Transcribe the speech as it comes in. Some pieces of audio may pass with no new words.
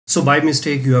So by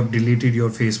mistake, you have deleted your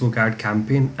Facebook ad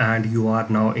campaign and you are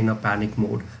now in a panic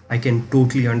mode. I can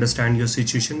totally understand your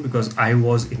situation because I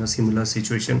was in a similar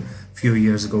situation few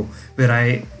years ago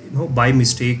where by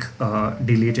mistake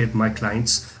deleted my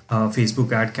client's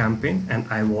Facebook ad campaign and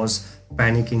I was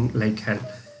panicking like hell.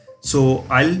 So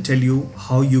I'll tell you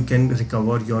how you can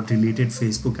recover your deleted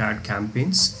Facebook ad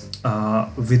campaigns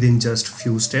within just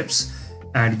few steps,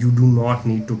 and you do not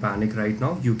need to panic right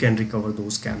now. You can recover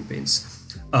those campaigns.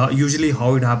 Usually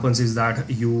how it happens is that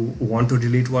you want to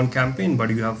delete one campaign, but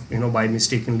you have by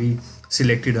mistakenly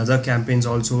selected other campaigns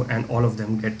also, and all of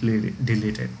them get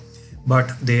deleted,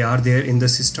 but they are there in the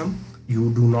system.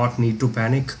 You do not need to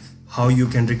panic. How you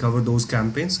can recover those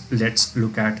campaigns, let's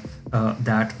look at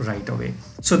that right away.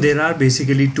 So there are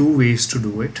basically two ways to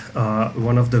do it.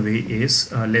 One of the way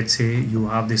is, let's say you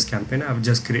have this campaign. I've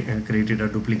just created a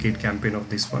duplicate campaign of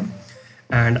this one,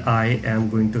 and I am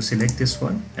going to select this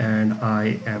one and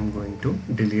I am going to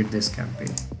delete this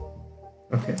campaign.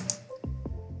 Okay,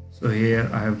 so here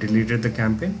I have deleted the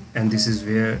campaign, and this is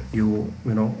where you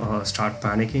start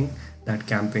panicking. That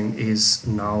campaign is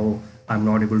now, I'm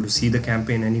not able to see the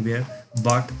campaign anywhere,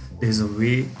 but there's a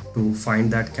way to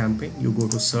find that campaign. You go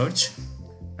to search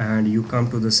and you come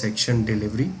to the section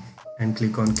delivery and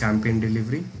click on campaign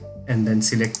delivery and then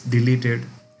select deleted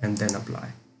and then apply.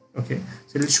 Okay,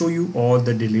 so it'll show you all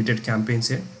the deleted campaigns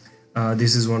here.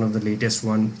 This is one of the latest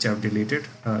one which I've deleted.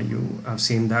 You have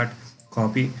seen that.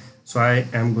 Copy. So I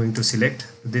am going to select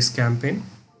this campaign.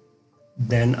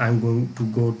 Then I'm going to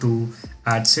go to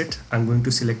ad set. I'm going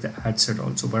to select the ad set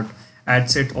also, but ad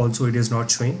set also it is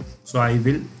not showing. So I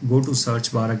will go to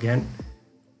search bar again,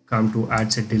 come to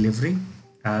ad set delivery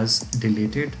as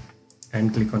deleted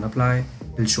and click on apply.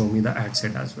 It will show me the ad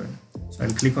set as well. So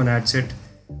I'll click on ad set.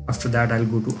 After that I'll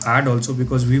go to ad also,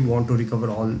 because we want to recover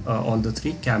all the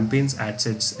three campaigns, ad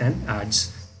sets and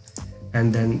ads.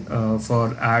 And then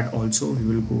for ad also we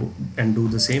will go and do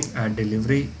the same. Ad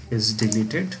delivery is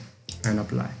deleted and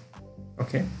apply.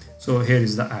 Okay, so here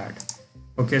is the ad.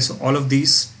 Okay, so all of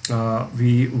these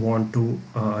we want to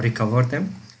recover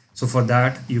them. So for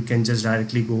that you can just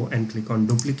directly go and click on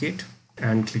duplicate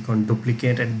and click on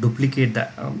duplicate and duplicate the,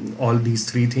 all these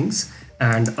three things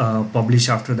and publish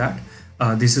after that.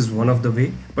 This is one of the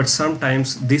way, but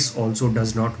sometimes this also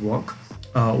does not work.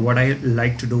 What I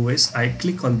like to do is I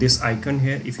click on this icon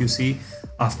here. If you see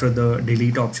after the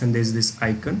delete option, there's this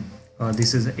icon.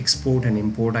 This is export and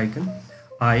import icon.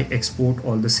 I export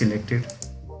all the selected,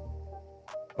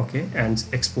 okay, and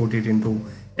export it into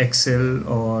Excel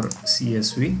or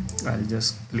CSV. I'll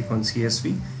just click on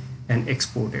CSV and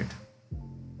export it.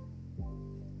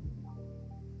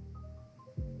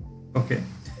 Okay,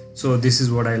 so this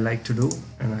is what I like to do,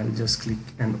 and I'll just click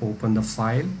and open the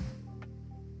file.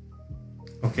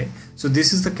 Okay, so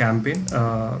this is the campaign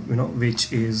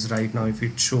which is right now, if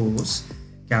it shows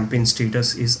campaign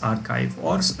status is archive,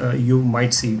 or you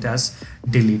might see it as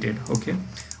deleted. Okay,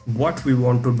 what we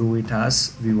want to do it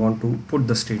as, we want to put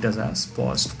the status as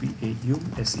paused,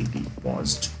 PAUSED,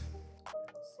 paused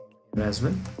as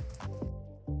well.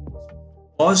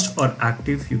 Paused or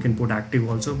active, you can put active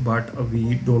also, but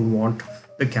we don't want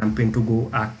the campaign to go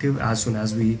active as soon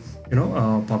as we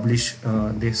publish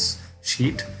this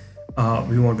sheet.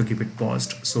 We want to keep it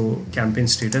paused. So campaign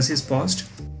status is paused.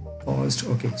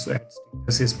 Okay, so ad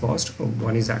status is paused.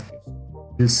 One is active.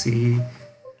 We'll see,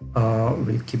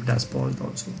 we'll keep it as paused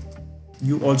also.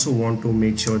 You also want to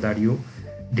make sure that you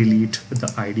delete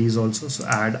the IDs also. So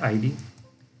add ID,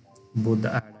 both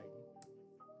the add ID.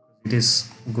 It is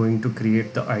going to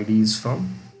create the IDs from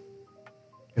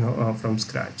from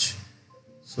scratch.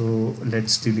 So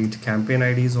let's delete campaign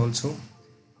IDs also,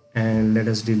 and let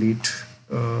us delete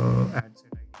ad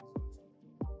set IDs also.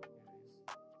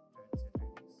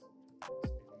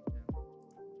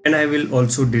 And I will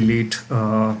also delete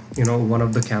one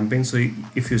of the campaigns. So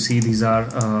if you see, these are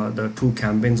the two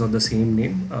campaigns of the same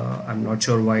name. I'm not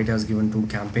sure why it has given two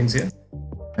campaigns here.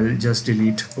 I'll just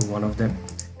delete one of them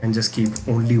and just keep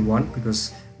only one,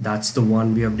 because that's the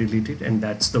one we have deleted and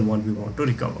that's the one we want to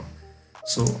recover.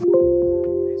 So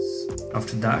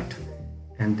after that,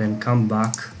 and then come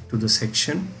back to the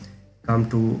section, come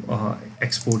to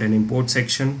export and import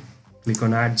section, click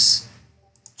on ads,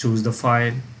 choose the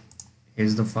file.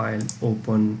 Here's the file,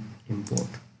 open, import.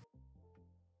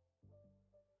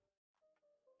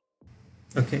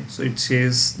 Okay, so it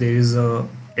says there is a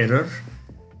error,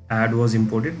 ad was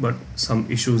imported, but some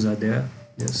issues are there.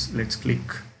 Yes, let's click,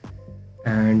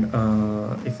 and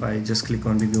if I just click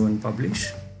on review and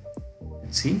publish,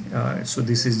 let's see. So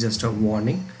this is just a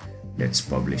warning. Let's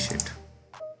publish it.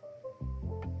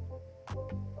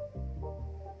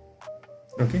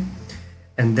 Okay,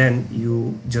 and then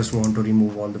you just want to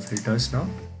remove all the filters now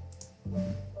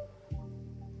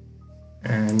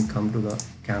and come to the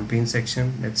campaign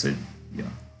section. That's it. Yeah,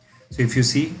 so if you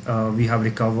see, we have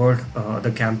recovered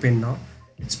the campaign now.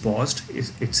 It's paused,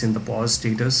 it's in the pause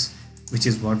status, which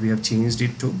is what we have changed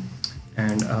it to.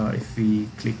 And if we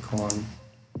click on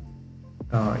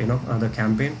the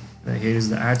campaign, here is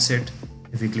the ad set.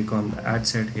 If we click on the ad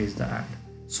set, here is the ad.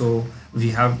 So we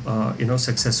have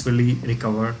successfully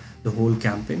recovered the whole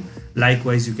campaign.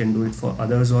 Likewise, you can do it for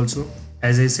others also.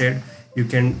 As I said, you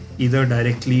can either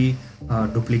directly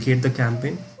duplicate the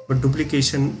campaign, but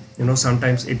duplication,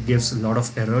 sometimes it gives a lot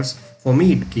of errors. For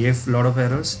me, it gave a lot of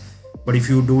errors. But if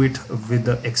you do it with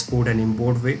the export and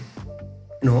import way,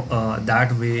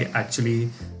 that way actually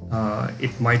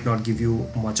it might not give you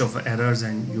much of errors,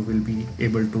 and you will be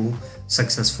able to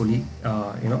successfully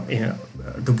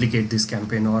duplicate this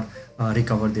campaign or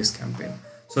recover this campaign.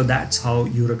 So that's how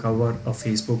you recover a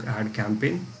Facebook ad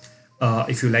campaign.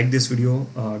 If you like this video,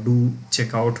 do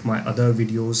check out my other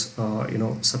videos.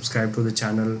 Subscribe to the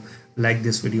channel, like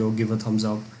this video, give a thumbs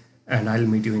up, and I'll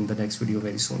meet you in the next video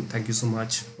very soon. Thank you so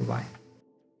much. Bye.